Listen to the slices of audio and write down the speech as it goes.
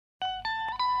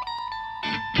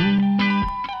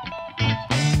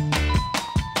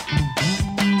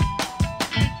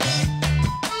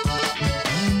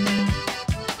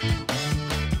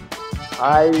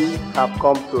I have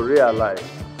come to realize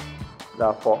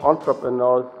that for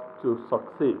entrepreneurs to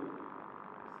succeed,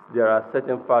 there are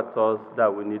certain factors that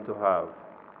we need to have.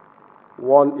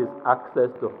 One is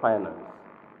access to finance.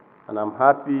 And I'm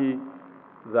happy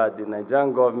that the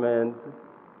Nigerian government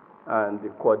and the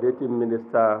coordinating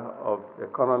minister of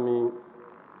economy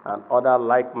and other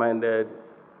like-minded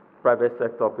private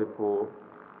sector people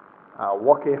are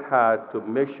working hard to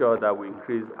make sure that we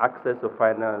increase access to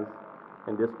finance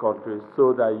in this country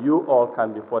so that you all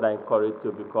can be further encouraged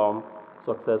to become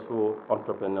successful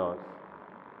entrepreneurs.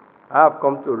 I have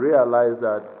come to realize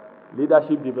that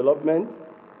leadership development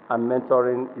and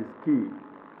mentoring is key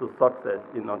to success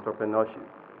in entrepreneurship.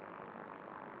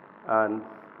 And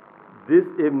this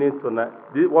evening tonight,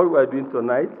 what we are doing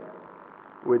tonight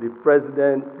with the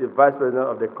president, the vice president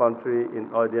of the country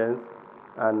in audience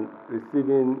and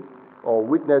receiving or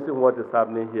witnessing what is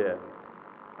happening here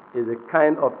is a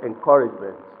kind of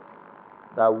encouragement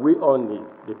that we all need,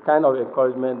 the kind of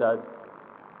encouragement that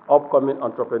upcoming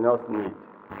entrepreneurs need.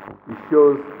 It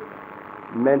shows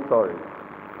mentoring.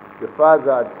 The fact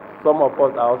that some of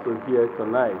us are also here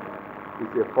tonight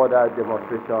is a further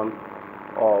demonstration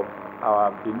of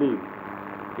our belief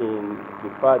in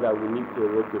the fact that you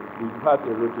have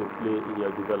a role to play in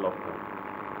your development.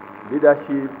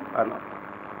 Leadership and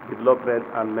development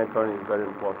and mentoring is very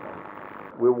important.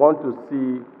 We want to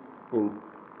see in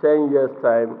 10 years'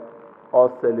 time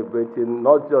us celebrating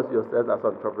not just yourselves as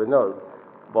entrepreneurs,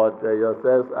 but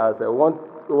yourselves as we want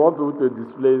people to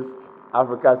displace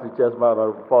Africa's richest man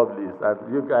on Forbes, and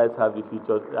you guys have the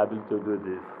future ability to do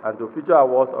this. And to future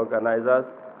awards organizers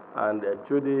and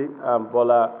Chudi and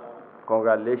Bola,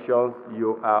 congratulations,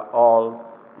 you are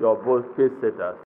both pace setters.